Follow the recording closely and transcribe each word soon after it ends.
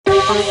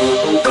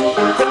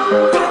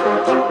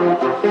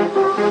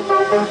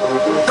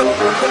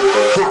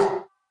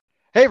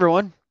Hey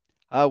everyone,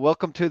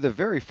 welcome to the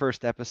very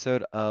first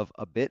episode of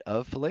A Bit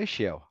of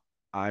Fellatio.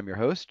 I'm your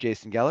host,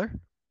 Jason Geller.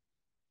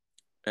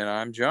 And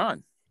I'm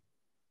John.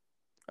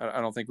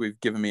 I don't think we've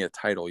given me a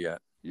title yet.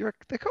 You're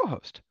the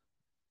co-host.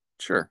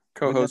 Sure.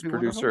 Wouldn't that Co-host, be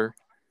wonderful? producer.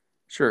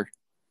 Sure.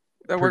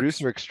 That works.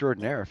 Producer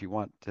extraordinaire if you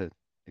want to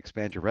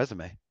expand your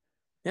resume.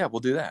 Yeah, we'll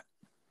do that.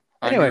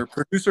 I'm Anyway, your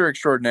producer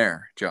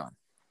extraordinaire, John.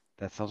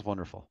 that sounds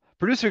wonderful.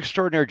 Producer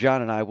extraordinaire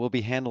John and I will be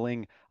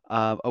handling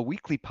a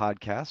weekly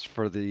podcast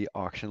for the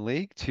Auction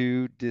League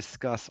to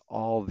discuss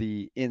all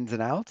the ins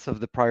and outs of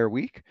the prior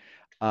week.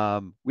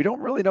 We don't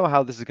really know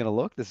how this is going to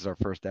look. This is our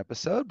first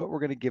episode, but we're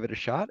going to give it a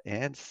shot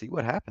and see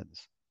what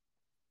happens.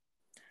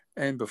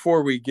 And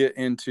before we get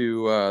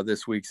into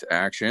this week's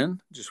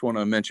action, just want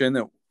to mention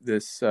that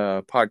this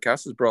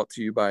podcast is brought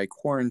to you by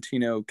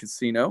Quarantino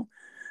Casino,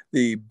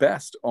 the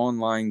best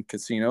online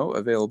casino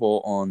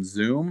available on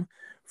Zoom,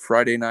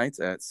 Friday nights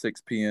at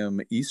 6 p.m.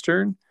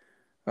 Eastern,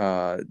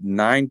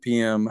 9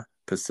 p.m.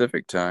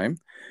 Pacific time.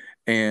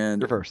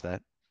 And Reverse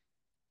that.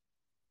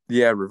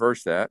 yeah,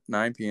 reverse that.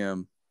 9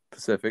 p.m.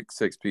 Pacific,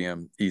 6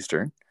 p.m.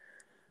 Eastern.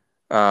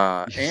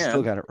 You still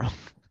And got it wrong.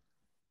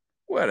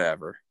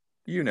 whatever,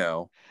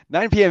 9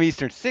 p.m.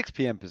 Eastern, 6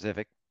 p.m.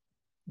 Pacific.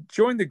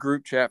 join the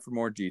group chat for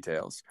more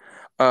details.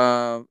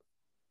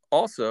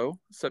 Also,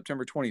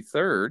 September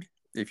 23rd,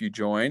 if you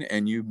join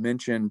and you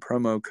mention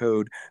promo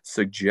code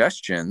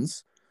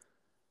suggestions,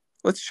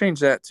 let's change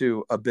that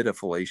to a bit of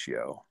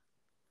fellatio.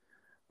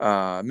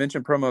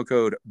 Mention promo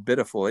code bit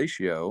of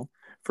fellatio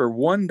for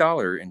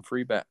 $1 in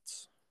free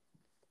bets.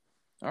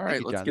 All Thank right,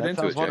 you, let's John. get That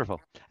into sounds it, Jay.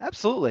 wonderful.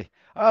 Absolutely.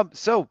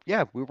 So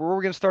yeah, we're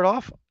going to start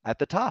off at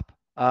the top.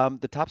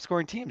 The top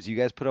scoring teams. You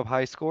guys put up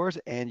high scores,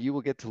 and you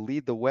will get to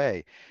lead the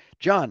way.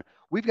 John,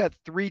 we've got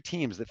three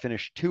teams that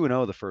finished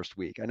 2-0 the first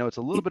week. I know it's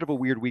a little bit of a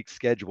weird week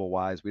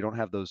schedule-wise. We don't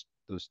have those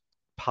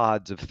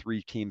pods of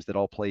three teams that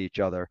all play each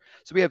other.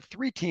 So we have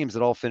three teams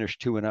that all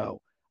finished 2-0.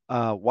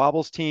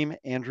 Wobble's team,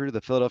 Andrew,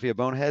 the Philadelphia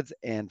Boneheads,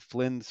 and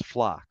Flynn's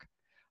Flock.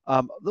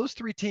 Those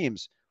three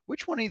teams,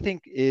 which one do you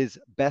think is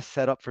best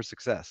set up for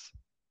success?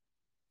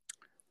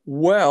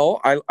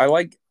 Well, I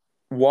like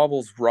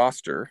Wobble's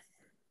roster.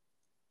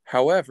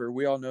 However,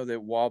 we all know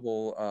that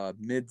Wobble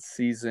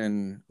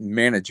mid-season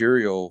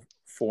managerial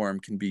form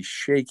can be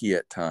shaky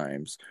at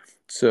times.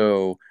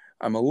 So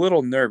I'm a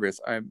little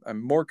nervous. I'm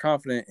more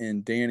confident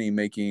in Danny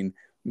making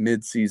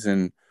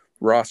mid-season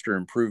roster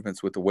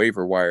improvements with the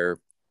waiver wire,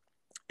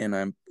 and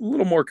I'm a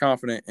little more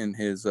confident in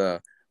his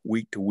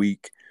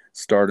week-to-week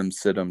stardom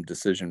situm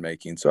decision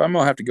making. So I'm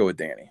gonna have to go with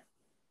Danny.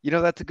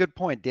 That's a good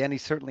point. Danny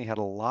certainly had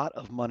a lot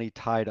of money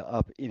tied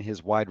up in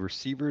his wide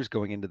receivers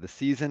going into the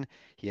season.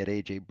 He had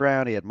A.J.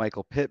 Brown, he had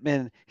Michael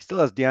Pittman. He still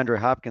has DeAndre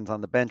Hopkins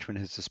on the bench when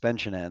his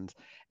suspension ends.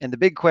 And the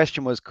big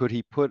question was, could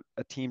he put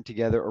a team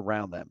together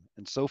around them?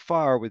 And so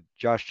far, with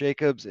Josh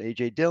Jacobs,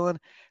 A.J. Dillon,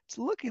 it's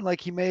looking like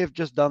he may have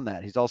just done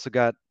that. He's also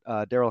got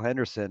Darrell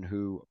Henderson,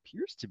 who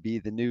appears to be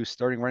the new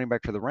starting running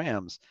back for the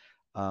Rams,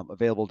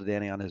 available to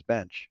Danny on his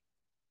bench.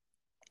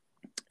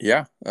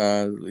 Yeah,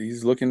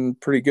 he's looking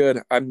pretty good.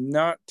 I'm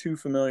not too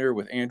familiar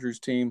with Andrew's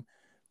team,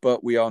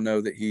 but we all know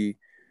that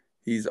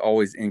he's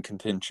always in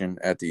contention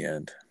at the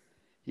end.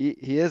 He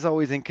is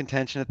always in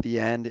contention at the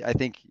end. I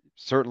think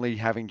certainly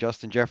having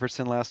Justin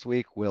Jefferson last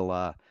week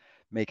will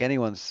make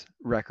anyone's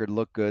record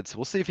look good. So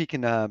we'll see if he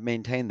can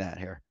maintain that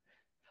here.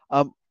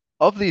 Um,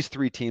 of these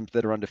three teams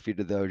that are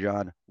undefeated, though,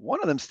 John,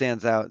 one of them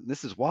stands out, and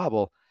this is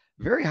Wobble.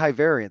 Very high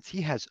variance.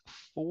 He has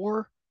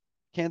four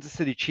Kansas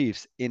City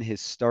Chiefs in his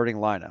starting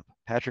lineup: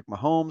 Patrick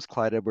Mahomes,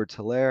 Clyde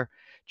Edwards-Helaire,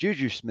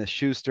 Juju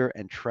Smith-Schuster,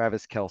 and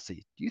Travis Kelce.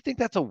 Do you think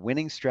that's a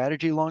winning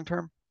strategy long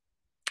term?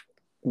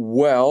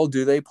 Well,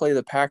 do they play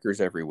the Packers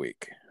every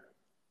week?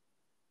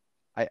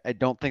 I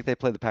don't think they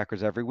play the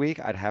Packers every week.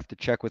 I'd have to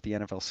check with the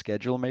NFL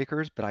schedule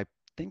makers, but I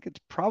think it's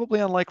probably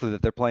unlikely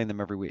that they're playing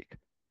them every week.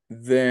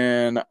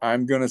 Then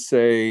I'm going to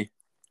say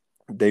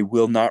they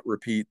will not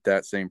repeat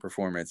that same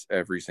performance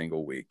every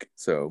single week.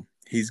 So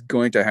he's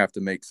going to have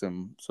to make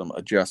some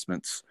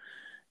adjustments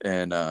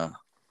and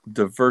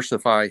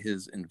diversify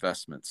his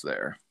investments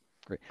there.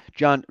 Great.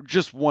 John,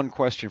 just one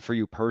question for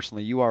you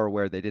personally. You are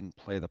aware they didn't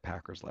play the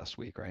Packers last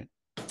week, right?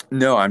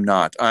 No, I'm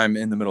not. I'm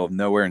in the middle of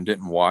nowhere and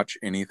didn't watch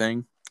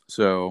anything.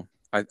 So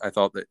I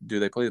thought that, do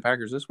they play the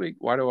Packers this week?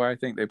 Why do I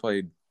think they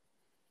played?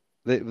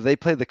 They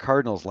played the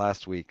Cardinals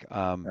last week.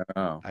 Oh,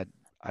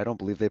 I don't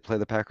believe they play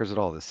the Packers at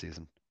all this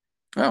season.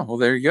 oh, well,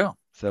 there you go.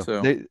 So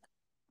So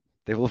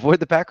they will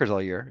avoid the Packers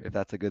all year if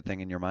that's a good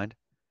thing in your mind.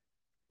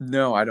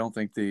 no, I don't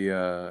think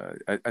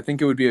I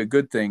think it would be a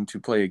good thing to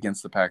play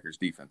against the Packers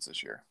defense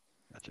this year.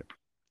 Gotcha.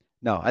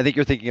 No, I think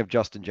you're thinking of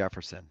Justin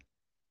Jefferson,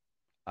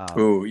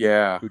 Oh,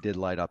 yeah. who did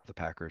light up the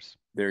Packers.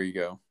 There you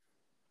go.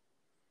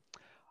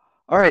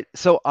 All right.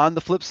 So on the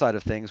flip side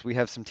of things, we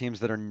have some teams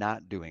that are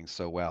not doing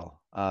so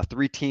well.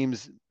 Three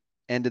teams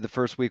ended the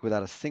first week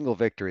without a single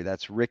victory.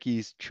 That's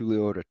Ricky's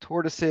Chulio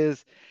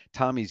Tortoises,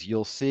 Tommy's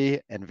You'll See,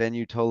 and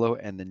Venue Tolo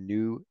and the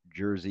New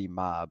Jersey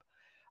Mob.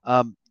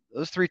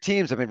 those three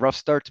teams, I mean, rough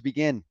start to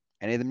begin.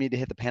 Any of them need to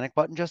hit the panic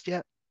button just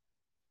yet?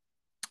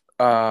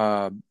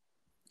 Uh,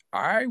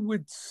 I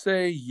would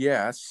say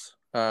yes.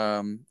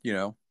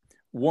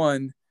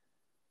 One,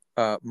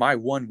 my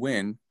one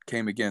win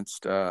came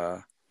against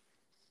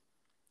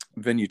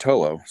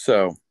Venutolo,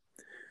 so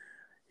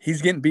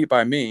he's getting beat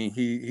by me.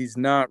 He's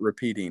not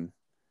repeating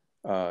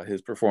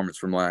his performance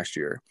from last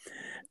year.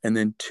 And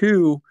then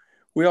two,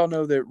 we all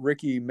know that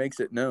Ricky makes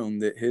it known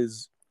that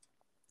his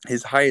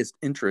highest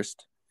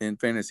interest in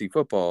fantasy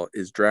football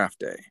is draft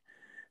day,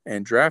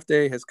 and draft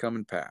day has come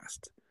and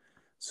passed.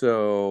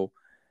 So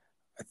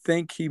I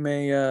think he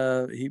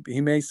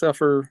may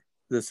suffer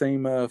the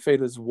same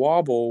fate as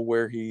Wobble,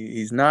 where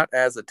he's not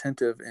as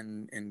attentive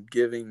in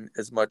giving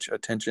as much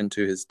attention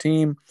to his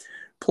team.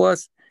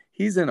 Plus,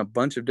 he's in a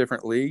bunch of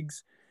different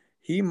leagues.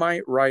 He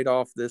might write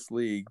off this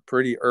league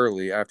pretty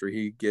early after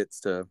he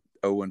gets to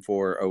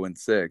 0-4,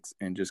 0-6,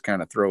 and just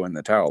kind of throw in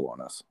the towel on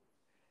us.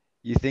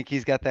 You think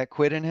he's got that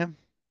quit in him?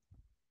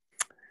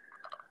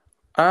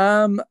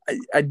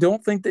 I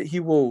don't think that he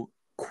will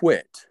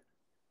quit,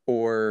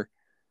 or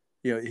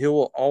he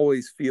will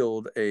always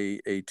field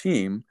a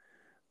team.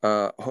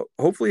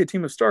 Hopefully a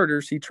team of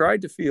starters. He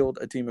tried to field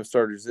a team of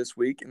starters this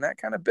week, and that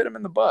kind of bit him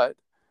in the butt.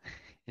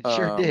 It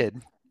sure Um,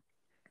 did.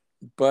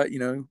 but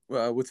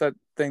what's that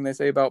thing they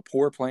say about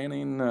poor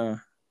planning? I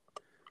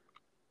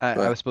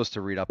But was supposed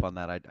to read up on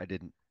that. I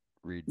didn't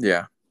read.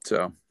 yeah,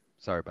 so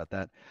Sorry about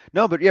that.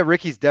 No, but yeah,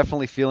 Ricky's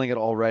definitely feeling it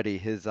already.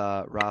 His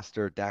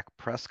roster, Dak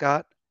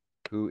Prescott,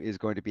 who is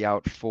going to be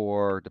out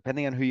for,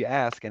 depending on who you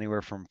ask,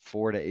 anywhere from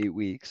 4 to 8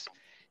 weeks.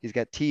 He's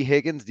got T.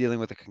 Higgins dealing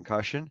with a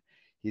concussion.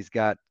 He's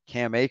got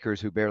Cam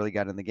Akers, who barely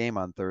got in the game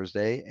on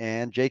Thursday,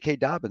 and J.K.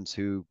 Dobbins,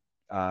 who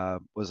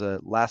was a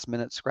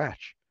last-minute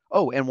scratch.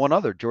 Oh, and one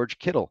other, George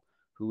Kittle,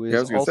 who yeah,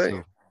 I is was gonna say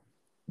also.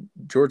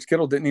 George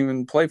Kittle didn't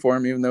even play for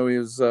him, even though he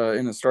was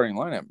in the starting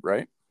lineup,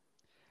 right?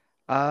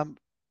 Um,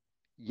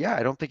 Yeah,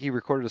 I don't think he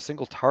recorded a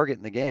single target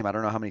in the game. I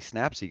don't know how many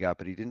snaps he got,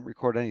 but he didn't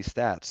record any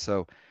stats.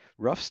 So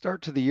rough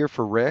start to the year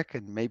for Rick,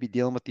 and maybe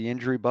dealing with the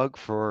injury bug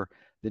for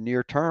the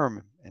near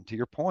term. And to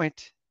your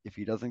point, if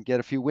he doesn't get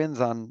a few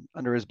wins on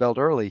under his belt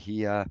early,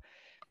 he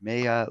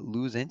may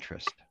lose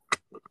interest.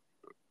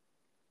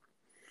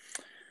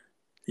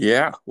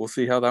 Yeah, we'll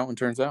see how that one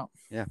turns out.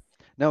 Yeah.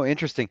 No,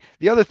 interesting.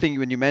 The other thing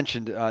when you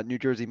mentioned New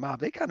Jersey Mob,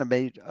 they kind of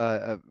made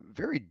a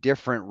very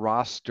different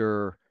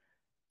roster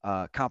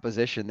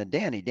composition than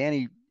Danny.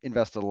 Danny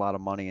invested a lot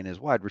of money in his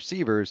wide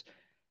receivers.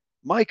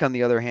 Mike, on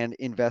the other hand,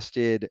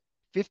 invested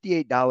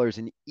 $58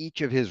 in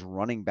each of his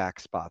running back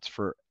spots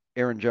for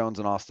Aaron Jones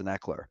and Austin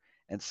Eckler.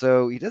 And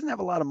so he doesn't have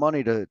a lot of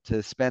money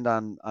to spend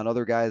on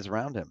other guys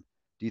around him.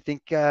 Do you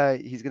think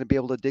he's going to be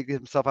able to dig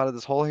himself out of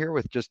this hole here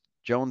with just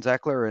Jones,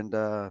 Eckler, and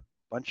a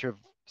bunch of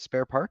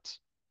spare parts?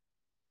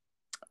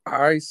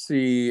 I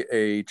see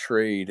a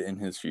trade in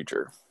his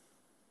future.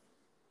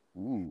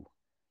 Ooh,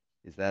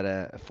 is that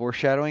a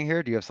foreshadowing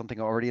here? Do you have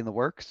something already in the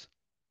works?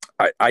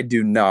 I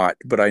do not,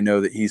 but I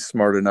know that he's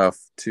smart enough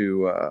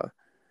to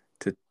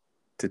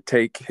to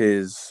take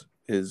his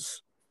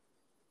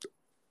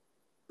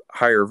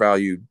higher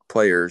valued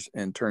players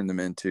and turn them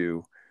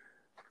into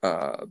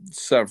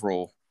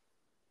several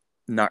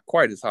not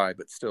quite as high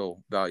but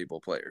still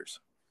valuable players.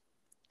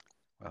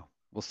 Well,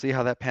 we'll see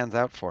how that pans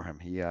out for him.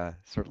 He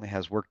certainly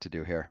has work to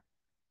do here.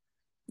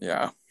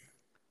 Yeah.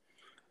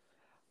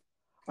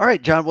 All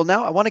right, John. Well,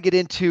 now I want to get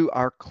into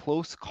our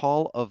close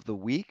call of the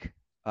week.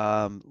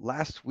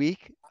 Last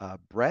week,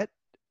 Brett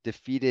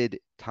defeated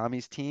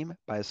Tommy's team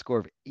by a score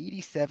of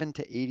 87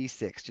 to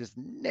 86, just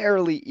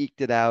narrowly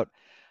eked it out.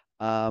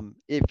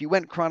 If you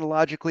went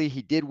chronologically,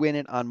 he did win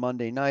it on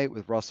Monday night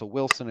with Russell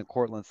Wilson and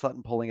Cortland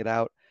Sutton pulling it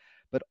out.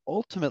 But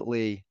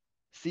ultimately,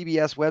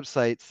 CBS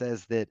website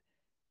says that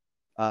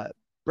uh,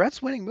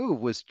 Brett's winning move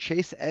was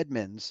Chase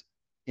Edmonds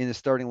in the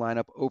starting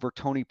lineup over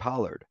Tony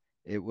Pollard.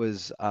 It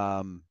was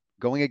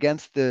going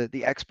against the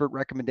expert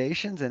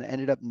recommendations and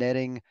ended up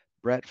netting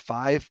Brett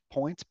 5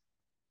 points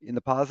in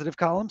the positive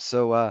column.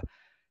 So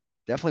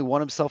definitely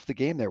won himself the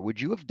game there. Would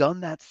you have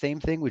done that same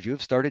thing? Would you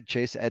have started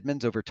Chase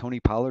Edmonds over Tony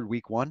Pollard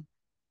week one?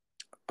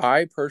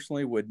 I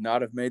personally would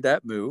not have made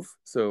that move.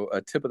 So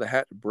a tip of the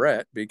hat to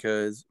Brett,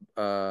 because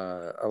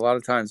a lot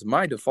of times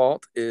my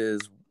default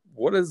is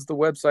what does the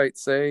website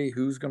say?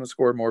 Who's going to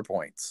score more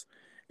points?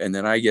 And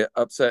then I get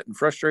upset and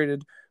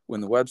frustrated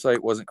when the website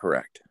wasn't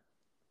correct.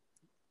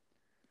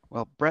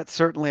 Well, Brett,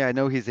 certainly, I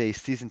know he's a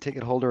season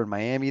ticket holder in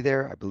Miami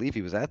there. I believe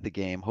he was at the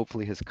game.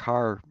 Hopefully, his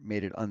car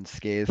made it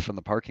unscathed from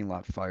the parking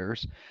lot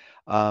fires.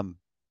 Um,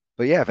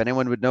 but yeah, if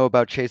anyone would know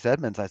about Chase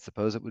Edmonds, I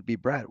suppose it would be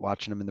Brett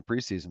watching him in the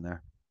preseason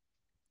there.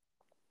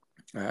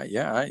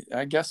 Yeah,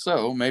 I guess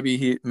so.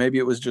 Maybe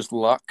it was just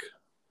luck,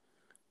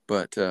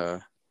 but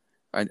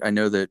I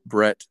know that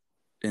Brett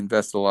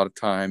invested a lot of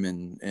time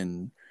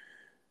in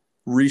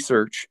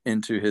research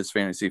into his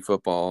fantasy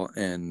football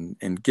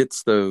and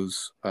gets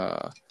those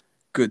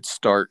good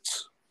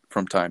starts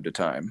from time to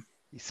time.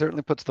 He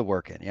certainly puts the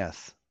work in.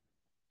 Yes.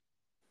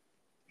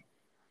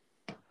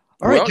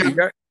 All right, Well, you John.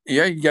 got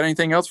Yeah, you got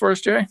anything else for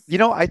us, Jay?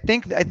 I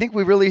think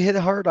we really hit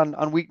hard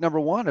on week number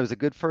one. It was a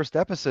good first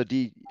episode.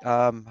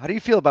 How do you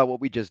feel about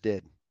what we just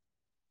did?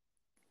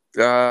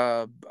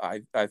 I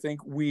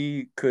think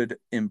we could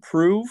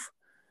improve.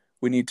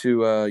 We need to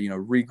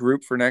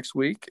regroup for next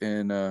week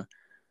and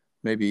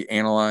maybe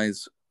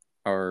analyze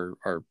our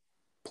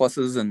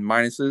pluses and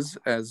minuses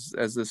as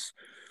this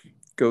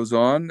goes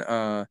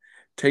on.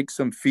 Take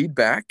some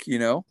feedback.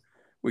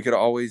 We could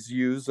always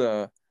use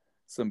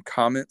some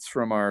comments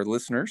from our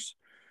listeners.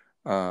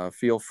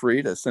 Feel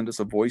free to send us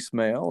a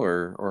voicemail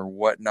or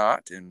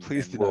whatnot,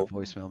 Please and do not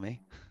we'll voicemail me.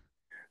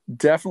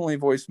 definitely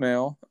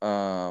voicemail.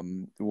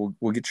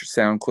 We'll get your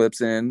sound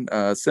clips in.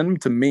 Send them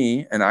to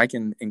me, and I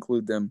can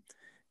include them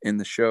in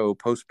the show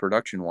post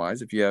production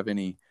wise. If you have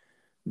any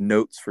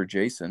notes for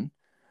Jason,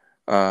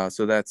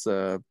 so that's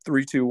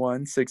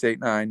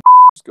 321-689.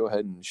 Just go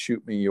ahead and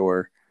shoot me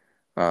your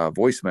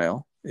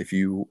voicemail if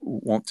you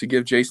want to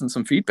give Jason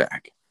some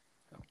feedback.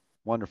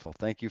 Wonderful.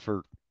 Thank you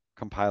for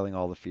compiling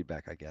all the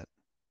feedback I get.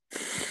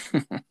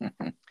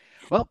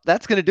 Well,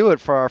 that's going to do it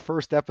for our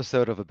first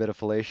episode of A Bit of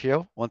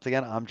Fellatio. Once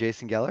again, I'm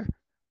Jason Geller.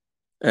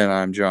 And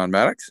I'm John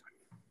Maddox.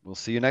 We'll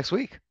see you next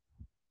week.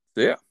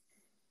 See ya.